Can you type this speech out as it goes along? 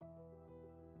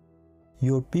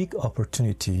Your big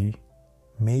opportunity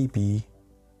may be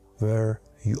where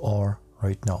you are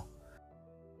right now.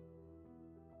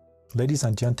 Ladies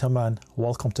and gentlemen,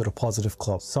 welcome to the Positive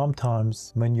Club.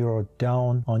 Sometimes when you're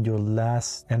down on your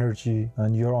last energy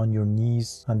and you're on your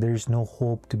knees and there is no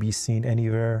hope to be seen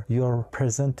anywhere, you're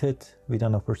presented with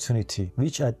an opportunity,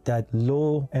 which at that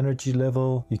low energy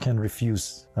level, you can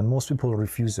refuse. And most people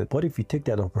refuse it. But if you take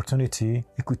that opportunity,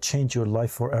 it could change your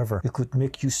life forever. It could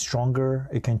make you stronger.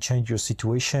 It can change your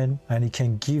situation and it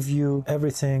can give you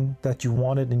everything that you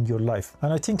wanted in your life.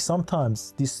 And I think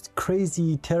sometimes these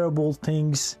crazy, terrible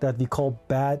things that we call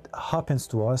bad happens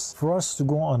to us for us to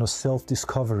go on a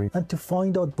self-discovery and to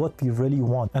find out what we really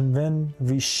want. And when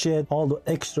we shed all the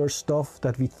extra stuff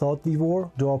that we thought we were,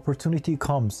 the opportunity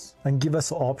comes and give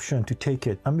us an option to take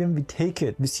it. And when we take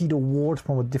it, we see the world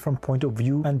from a different point of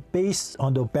view, and based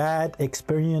on the bad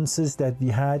experiences that we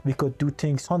had, we could do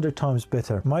things 100 times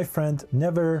better. My friend,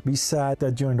 never be sad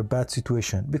that you're in a bad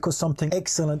situation, because something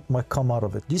excellent might come out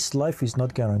of it. This life is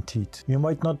not guaranteed. You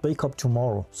might not wake up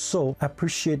tomorrow. So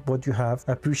appreciate what you have,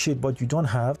 appreciate what you don't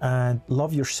have, and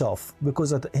love yourself,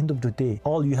 because at the end of the day,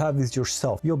 all you have is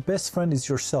yourself. Your best friend is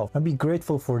yourself, and be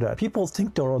grateful for that. People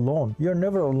think they're alone. You're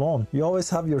never alone. You always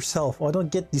have yourself. I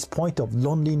don't get this point of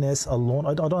loneliness, alone.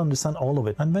 I don't understand all of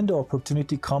it. And when the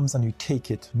opportunity comes and you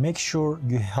take it, make sure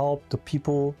you help the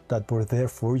people that were there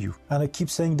for you. And I keep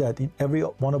saying that in every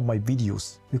one of my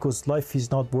videos, because life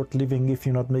is not worth living if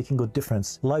you're not making a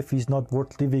difference. Life is not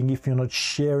worth living if you're not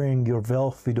sharing your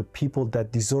wealth with the people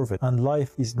that deserve it. And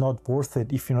life is not worth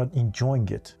it if you're not enjoying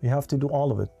it. You have to do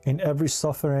all of it. In every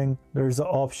suffering, there is an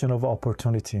option of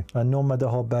opportunity. And no matter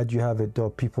how bad you have it, there are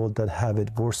people that have it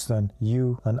worse than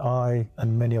you and I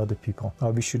and many other people. I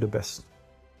wish you the best.